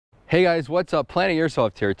Hey guys, what's up? Planet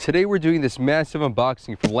Airsoft here. Today we're doing this massive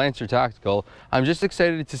unboxing from Lancer Tactical. I'm just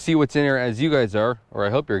excited to see what's in here as you guys are, or I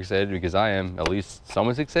hope you're excited because I am. At least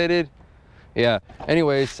someone's excited. Yeah,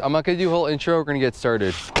 anyways, I'm not gonna do a whole intro, we're gonna get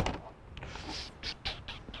started.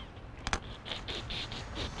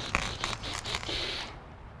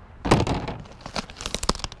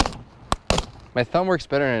 My thumb works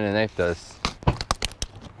better than a knife does.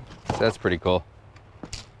 So that's pretty cool.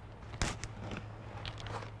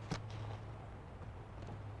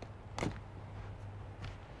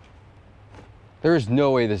 There is no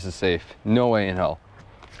way this is safe. No way in hell.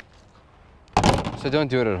 So don't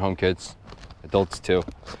do it at home, kids. Adults too.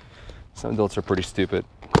 Some adults are pretty stupid,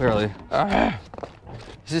 clearly.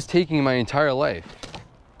 This is taking my entire life.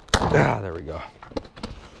 There we go.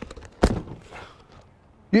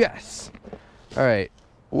 Yes. All right.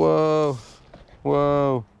 Whoa.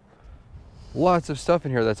 Whoa. Lots of stuff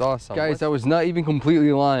in here. That's awesome. Guys, I was not even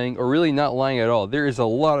completely lying, or really not lying at all. There is a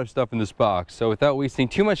lot of stuff in this box. So without wasting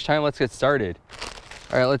too much time, let's get started.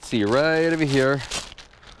 All right, let's see. Right over here,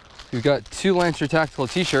 we've got 2 Lancer Tactical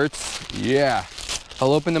t-shirts. Yeah.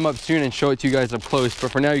 I'll open them up soon and show it to you guys up close.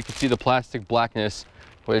 But for now, you can see the plastic blackness,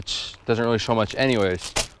 which doesn't really show much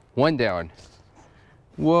anyways. One down.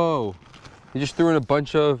 Whoa. They just threw in a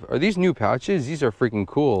bunch of, are these new pouches? These are freaking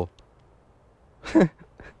cool.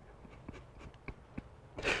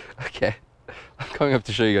 Okay, I'm coming up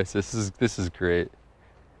to show you guys this. This is great.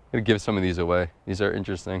 I'm gonna give some of these away. These are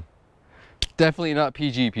interesting. Definitely not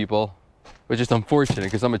PG, people, which is unfortunate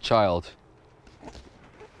because I'm a child.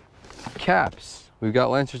 Caps. We've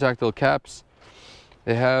got Lancer Tactical caps.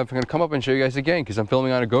 They have, I'm gonna come up and show you guys again because I'm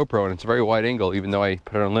filming on a GoPro and it's a very wide angle even though I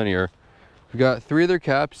put it on linear. We've got 3 of their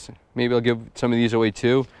caps. Maybe I'll give some of these away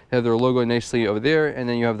too. They have their logo nicely over there, and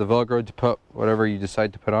then you have the Velcro to put whatever you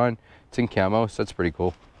decide to put on. It's in camo, so that's pretty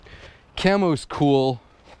cool. Camo's cool.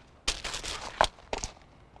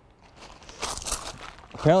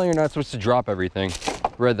 Apparently you're not supposed to drop everything.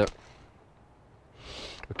 Read that.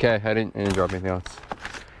 Okay, I didn't drop anything else.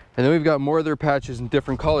 And then we've got more of their patches in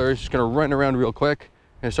different colors. Just gonna run around real quick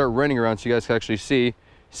and start running around so you guys can actually see.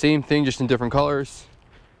 Same thing, just in different colors.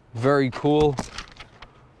 Very cool.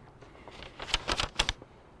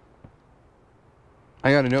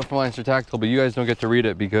 I got a note from Lancer Tactical, but you guys don't get to read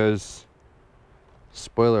it because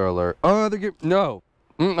spoiler alert. Oh, they're no.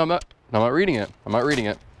 I'm not reading it. I'm not reading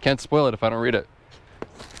it. Can't spoil it if I don't read it.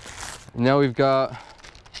 Now we've got,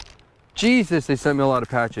 Jesus, they sent me a lot of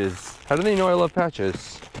patches. How do they know I love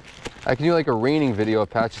patches? I can do like a raining video of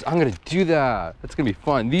patches. I'm gonna do that. That's gonna be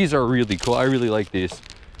fun. These are really cool. I really like these.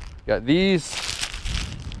 Got these.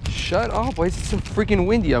 Shut up, why is it so freaking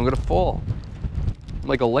windy? I'm gonna fall. I'm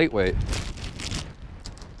like a lightweight.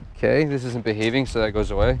 Okay, this isn't behaving, so that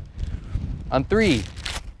goes away. On 3.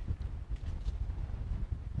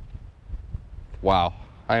 Wow,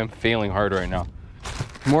 I am failing hard right now.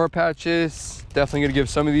 More patches. Definitely gonna give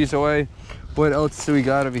some of these away. What else do we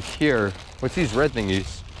got over here? What's these red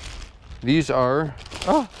thingies? These are,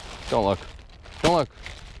 oh, don't look. Don't look.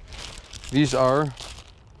 These are,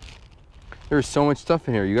 there's so much stuff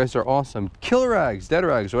in here. You guys are awesome. Killer rags, dead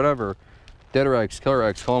rags, whatever. Dead rags, killer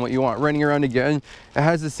rags, call them what you want. Running around again. It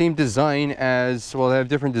has the same design as, well, they have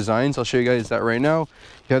different designs. I'll show you guys that right now.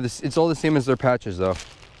 You have this, it's all the same as their patches though.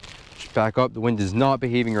 Just back up, the wind is not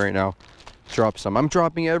behaving right now. Drop some. I'm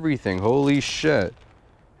dropping everything, holy shit.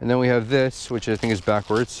 And then we have this, which I think is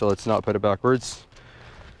backwards, so let's not put it backwards.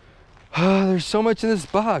 There's so much in this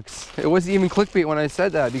box. It wasn't even clickbait when I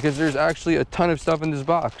said that because there's actually a ton of stuff in this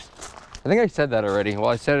box. I think I said that already. Well,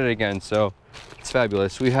 I said it again, so it's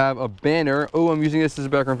fabulous. We have a banner. Oh, I'm using this as a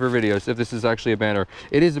background for videos, if this is actually a banner.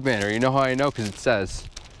 It is a banner. You know how I know? Because it says.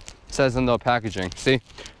 It says on the packaging. See?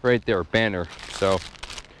 Right there, banner. So,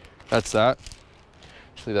 that's that.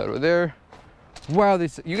 Just leave that over there. Wow,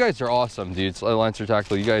 you guys are awesome, dudes. Lancer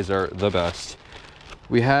Tactical, you guys are the best.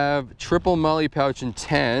 We have triple molly pouch in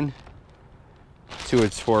 10. 2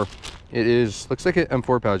 it's for. It is, looks like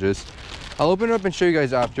M4 pouches. I'll open it up and show you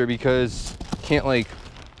guys after because can't like,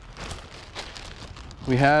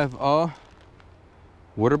 we have a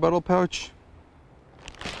water bottle pouch.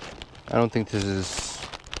 I don't think this is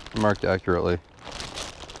marked accurately.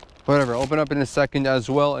 Whatever, I'll open up in a second as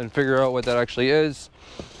well and figure out what that actually is.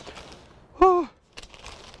 Oh.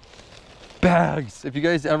 Bags. If you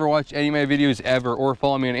guys ever watch any of my videos ever or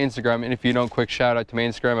follow me on Instagram, and if you don't, quick shout out to my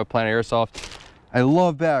Instagram at Planet Airsoft. I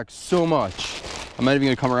love bags so much. I'm not even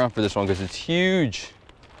gonna come around for this one because it's huge.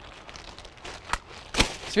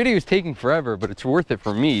 This video is taking forever, but it's worth it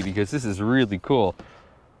for me because this is really cool.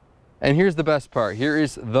 And here's the best part. Here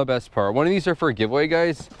is the best part. One of these are for a giveaway,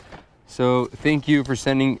 guys. So thank you for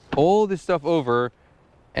sending all this stuff over.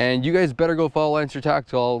 And you guys better go follow Lancer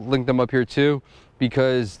Tactical. I'll link them up here too,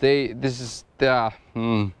 because they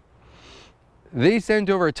sent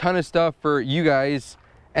over a ton of stuff for you guys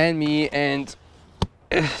and me, and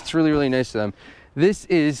it's really, really nice of them. This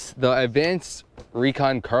is the Advanced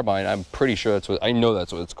Recon Carbine. I'm pretty sure that's what, I know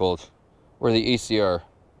that's what it's called. Or the ACR.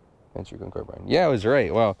 Advanced Recon Carbine. Yeah, I was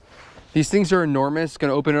right. Wow. These things are enormous.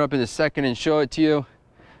 Gonna open it up in a second and show it to you.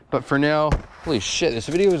 But for now, holy shit, this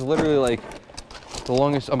video is literally like the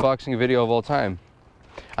longest unboxing video of all time.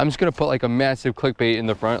 I'm just gonna put like a massive clickbait in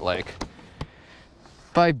the front, like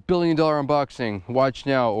 $5 billion unboxing, watch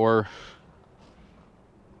now, or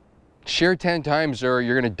share 10 times or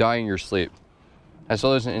you're gonna die in your sleep. I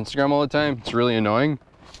saw this on Instagram all the time. It's really annoying.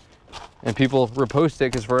 And people repost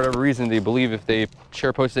it because for whatever reason they believe if they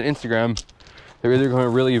share post on Instagram, they're either going to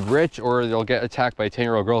really rich or they'll get attacked by a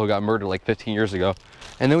 10-year-old girl who got murdered like 15 years ago.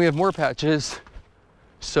 And then we have more patches.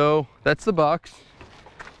 So that's the box.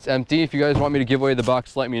 It's empty. If you guys want me to give away the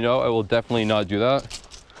box, let me know. I will definitely not do that.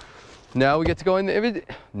 Now we get to go in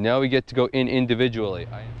individually.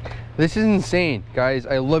 This is insane, guys.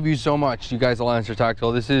 I love you so much. You guys at Lancer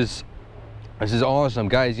Tactical. This is awesome,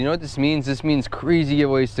 guys. You know what this means? This means crazy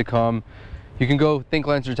giveaways to come. You can go thank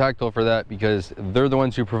Lancer Tactical for that because they're the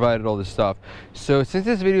ones who provided all this stuff. So since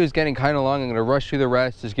this video is getting kind of long, I'm going to rush through the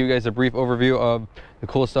rest, just give you guys a brief overview of the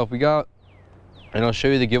cool stuff we got, and I'll show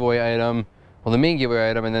you the giveaway item, well, the main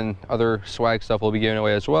giveaway item, and then other swag stuff will be given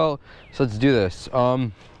away as well. So let's do this.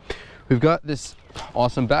 We've got this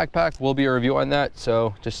awesome backpack. Will be a review on that,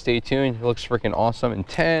 so just stay tuned. It looks freaking awesome. And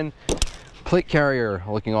 10 plate carrier,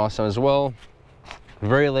 looking awesome as well.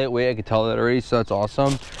 Very lightweight, I could tell that already, so that's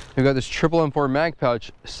awesome. We've got this triple M4 mag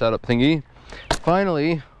pouch setup thingy.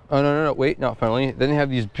 Finally, oh no, wait, not finally. Then they have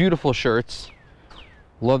these beautiful shirts.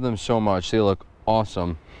 Love them so much. They look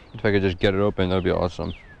awesome. If I could just get it open, that would be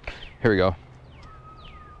awesome. Here we go.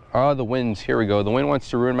 Ah, the winds, here we go. The wind wants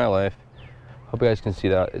to ruin my life. Hope you guys can see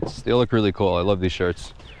that. They look really cool. I love these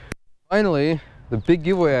shirts. Finally, the big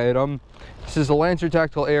giveaway item. This is the Lancer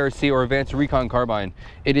Tactical ARC or Advanced Recon Carbine.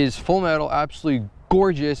 It is full metal, absolutely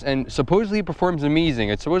gorgeous, and supposedly performs amazing.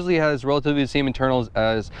 It supposedly has relatively the same internals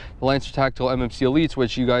as the Lancer Tactical MMC Elites,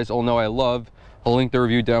 which you guys all know I love. I'll link the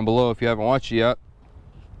review down below if you haven't watched it yet.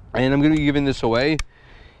 And I'm going to be giving this away.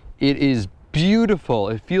 It is beautiful.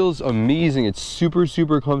 It feels amazing. It's super,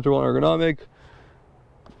 super comfortable and ergonomic.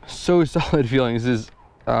 So solid feeling. This is,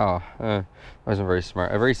 I wasn't very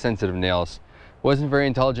smart. I have very sensitive nails. Wasn't very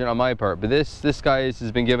intelligent on my part, but this guy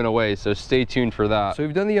has been given away, so stay tuned for that. So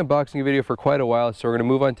we've done the unboxing video for quite a while, so we're going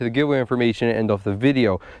to move on to the giveaway information and end off the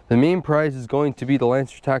video. The main prize is going to be the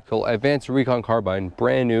Lancer Tactical Advanced Recon Carbine,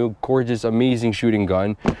 brand new, gorgeous, amazing shooting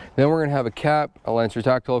gun. Then we're going to have a cap, a Lancer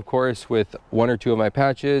Tactical, of course, with 1 or 2 of my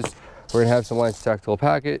patches. We're going to have some Lancer Tactical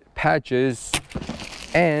patches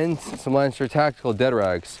and some Lancer Tactical dead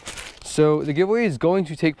rags. So the giveaway is going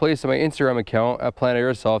to take place on my Instagram account at Planet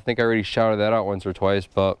Airsoft. I think I already shouted that out once or twice,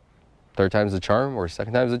 but third time's the charm or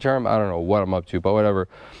second time's the charm. I don't know what I'm up to, but whatever.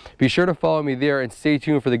 Be sure to follow me there and stay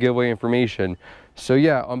tuned for the giveaway information. So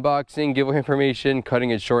yeah, unboxing, giveaway information, cutting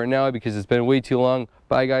it short now because it's been way too long.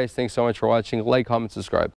 Bye guys, thanks so much for watching. Like, comment, subscribe.